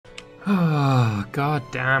Oh, god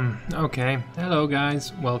damn. Okay, hello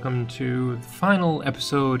guys. Welcome to the final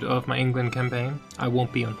episode of my England campaign. I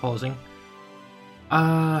won't be unpausing.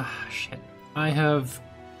 Shit. I have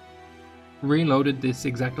reloaded this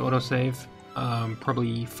exact autosave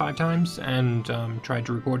probably 5 times and tried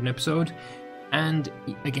to record an episode. And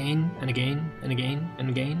again, and again, and again, and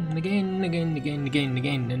again, and again, and again, and again, and again, and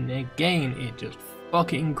again, and again, it just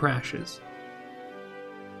fucking crashes.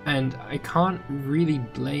 And I can't really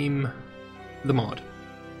blame the mod,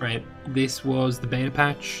 right? This was the beta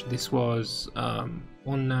patch, this was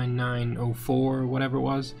 19904, whatever it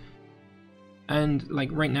was. And like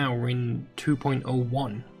right now we're in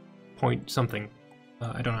 2.01 point something.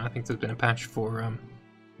 I don't know, I think there's been a patch for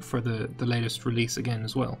the latest release again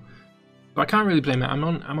as well. So I can't really blame it. I'm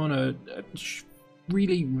on a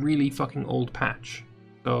really fucking old patch.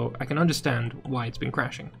 So I can understand why it's been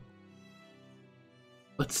crashing.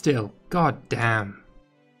 But still, god damn.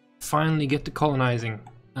 Finally get to colonizing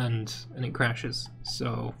and it crashes.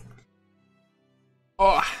 So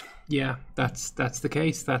yeah, that's the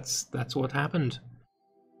case. That's what happened.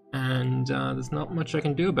 And there's not much I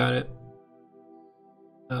can do about it.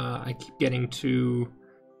 I keep getting to,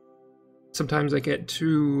 sometimes I get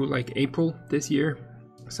to like April this year.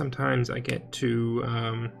 Sometimes I get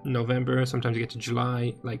to November, sometimes I get to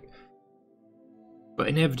July, like, but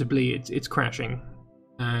inevitably it's crashing.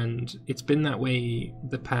 And it's been that way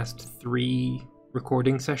the past 3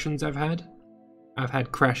 recording sessions I've had. I've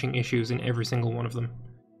had crashing issues in every single one of them.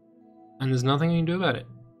 And there's nothing I can do about it.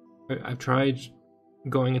 I've tried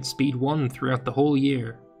going at speed 1 throughout the whole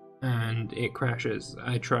year, and it crashes.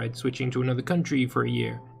 I tried switching to another country for a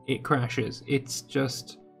year. It crashes. It's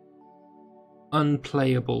just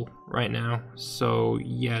unplayable right now. So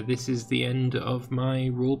yeah, this is the end of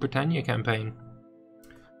my Rule Britannia campaign.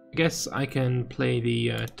 I guess I can play the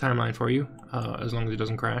timeline for you, as long as it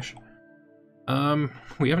doesn't crash.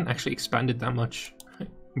 We haven't actually expanded that much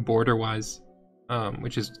border-wise,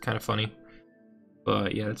 which is kind of funny.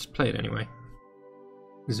 But yeah, let's play it anyway.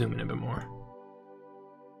 Zoom in a bit more.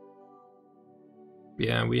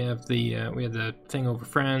 Yeah, we have the thing over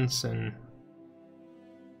France and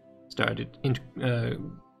started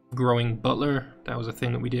growing Butler. That was a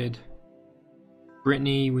thing that we did.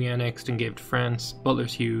 Brittany we annexed and gave to France.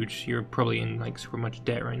 Butler's huge. You're probably in like super much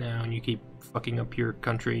debt right now, and you keep fucking up your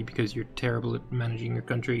country because you're terrible at managing your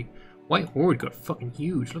country. White Horde got fucking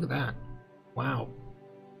huge. Look at that. Wow.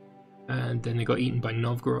 And then they got eaten by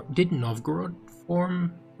Novgorod. Did Novgorod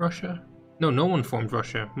form Russia? No, no one formed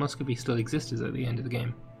Russia. Muscovy still existed at the end of the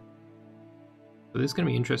game. So this is going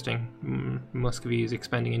to be interesting. Muscovy is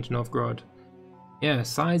expanding into Novgorod. Yeah,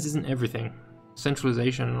 size isn't everything.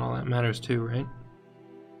 Centralization and all that matters too, right?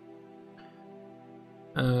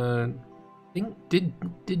 I think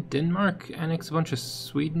did Denmark annex a bunch of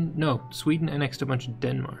Sweden? No, Sweden annexed a bunch of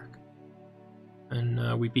Denmark,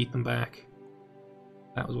 and we beat them back.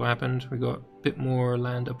 That was what happened. We got a bit more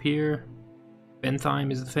land up here.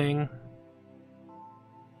 Bentheim is a thing.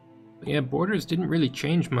 But yeah, borders didn't really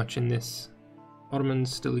change much in this.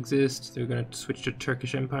 Ottomans still exist. They're going to switch to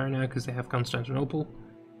Turkish Empire now because they have Constantinople.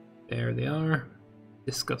 There they are.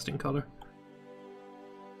 Disgusting color.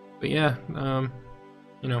 But yeah,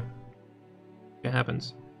 you know, it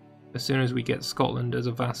happens. As soon as we get Scotland as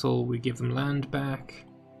a vassal, we give them land back.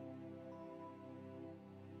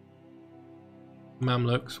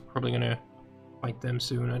 Mamluks, probably gonna fight them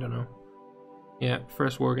soon, I don't know. Yeah,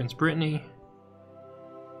 first war against Brittany.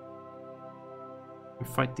 We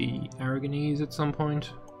fight the Aragonese at some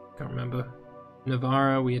point. Can't remember.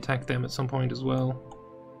 Navarra, we attacked them at some point as well.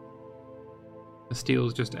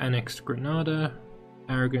 Castile's just annexed Granada.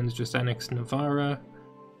 Aragon's just annexed Navarra.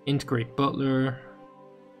 Integrate Butler.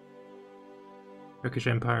 Turkish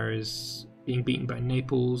Empire is being beaten by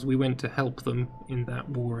Naples. We went to help them in that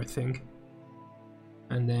war, I think.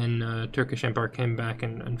 And then Turkish Empire came back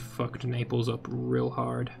and fucked Naples up real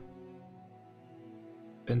hard.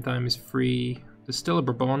 Bentheim is free. There's still a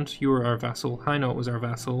Brabant. You were our vassal. Hainaut was our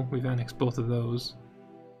vassal. We've annexed both of those.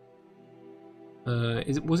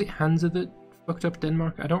 Was it Hansa that fucked up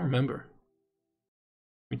Denmark? I don't remember.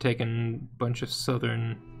 We've taken a bunch of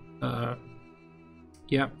southern,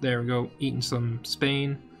 yeah, there we go, eaten some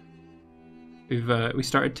Spain. We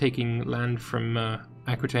started taking land from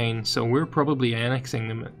Aquitaine, so we're probably annexing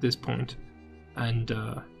them at this point. And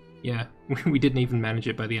yeah, we didn't even manage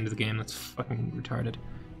it by the end of the game. That's fucking retarded.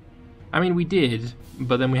 I mean, we did,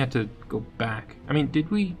 but then we had to go back. I mean, did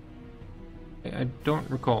we? I don't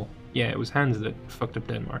recall. Yeah, it was Hansa that fucked up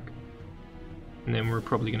Denmark. And then we're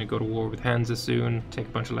probably going to go to war with Hansa soon, take a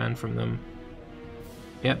bunch of land from them.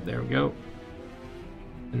 Yep, there we go.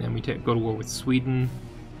 And then we go to war with Sweden.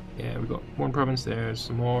 Yeah, we've got one province there,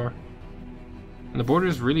 some more. And the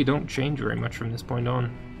borders really don't change very much from this point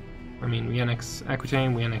on. I mean, we annex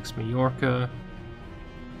Aquitaine, we annex Majorca.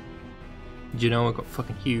 Genoa got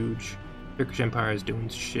fucking huge. Turkish Empire is doing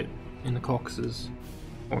shit in the Caucasus,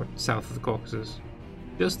 or south of the Caucasus.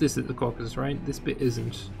 Just this is the Caucasus, right? This bit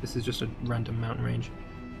isn't. This is just a random mountain range.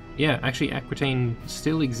 Yeah, actually Aquitaine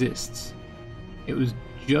still exists. It was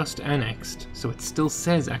just annexed, so it still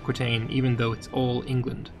says Aquitaine even though it's all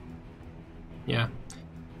England. Yeah.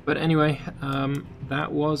 But anyway,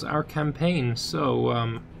 that was our campaign, so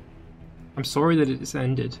I'm sorry that it's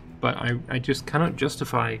ended, but I just cannot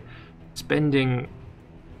justify spending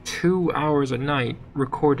 2 hours a night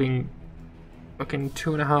recording fucking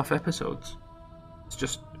 2.5 episodes.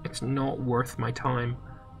 It's not worth my time,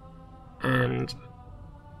 and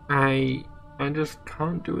I just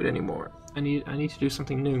can't do it anymore. I need to do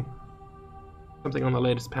something new, something on the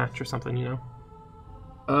latest patch or something, you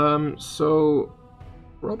know. So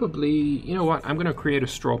probably, you know what? I'm gonna create a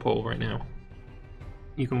straw poll right now.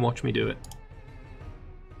 You can watch me do it.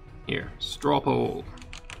 Here, straw poll.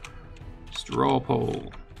 Straw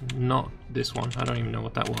poll. Not this one. I don't even know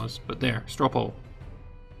what that was, but there, straw poll.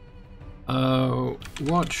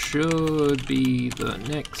 What should be the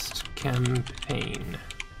next campaign?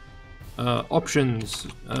 Options.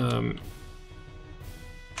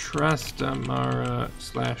 Trastamara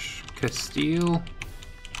 / Castile,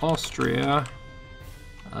 Austria,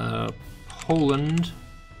 Poland.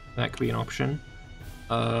 That could be an option.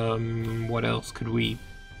 What else could we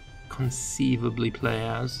conceivably play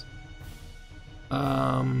as?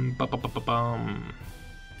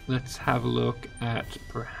 Let's have a look at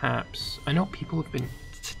perhaps... I know people have been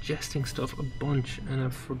suggesting stuff a bunch and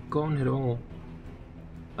I've forgotten it all.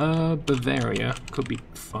 Bavaria could be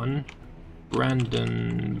fun.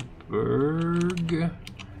 Brandenburg.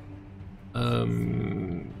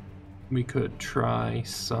 We could try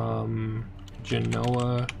some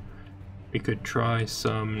Genoa. We could try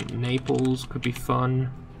some Naples, could be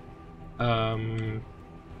fun. Hansa.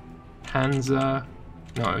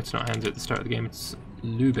 No, it's not Hansa at the start of the game, it's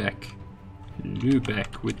Lübeck.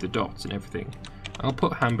 Lübeck with the dots and everything. I'll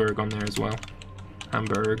put Hamburg on there as well.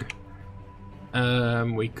 Hamburg.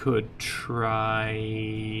 We could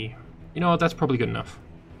try... You know what, that's probably good enough.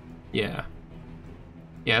 Yeah.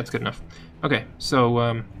 Yeah, that's good enough. Okay,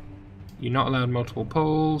 so, you're not allowed multiple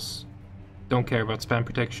polls. Don't care about spam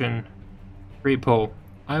protection. Create poll.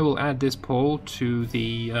 I will add this poll to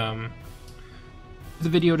the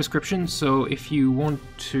video description, so if you want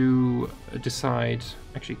to decide...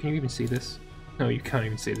 Actually, can you even see this? No, you can't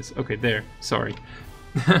even see this. Okay, there. Sorry.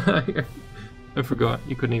 I forgot.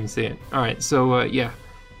 You couldn't even see it. Alright, so, yeah.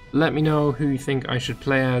 Let me know who you think I should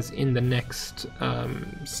play as in the next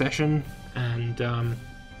session, and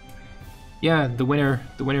yeah, the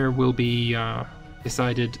winner will be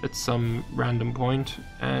decided at some random point,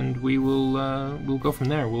 and we'll go from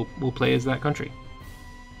there. We'll play as that country.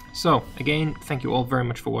 So again, thank you all very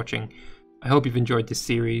much for watching. I hope you've enjoyed this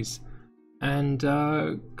series, and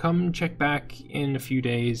come check back in a few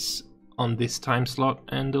days on this time slot,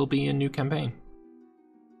 and there'll be a new campaign.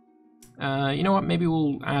 You know what? Maybe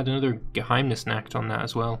we'll add another Geheimnisnacht on that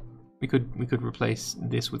as well. We could replace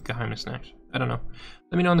this with Geheimnisnacht. I don't know.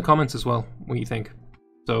 Let me know in the comments as well what you think.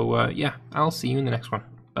 So yeah, I'll see you in the next one.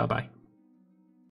 Bye bye.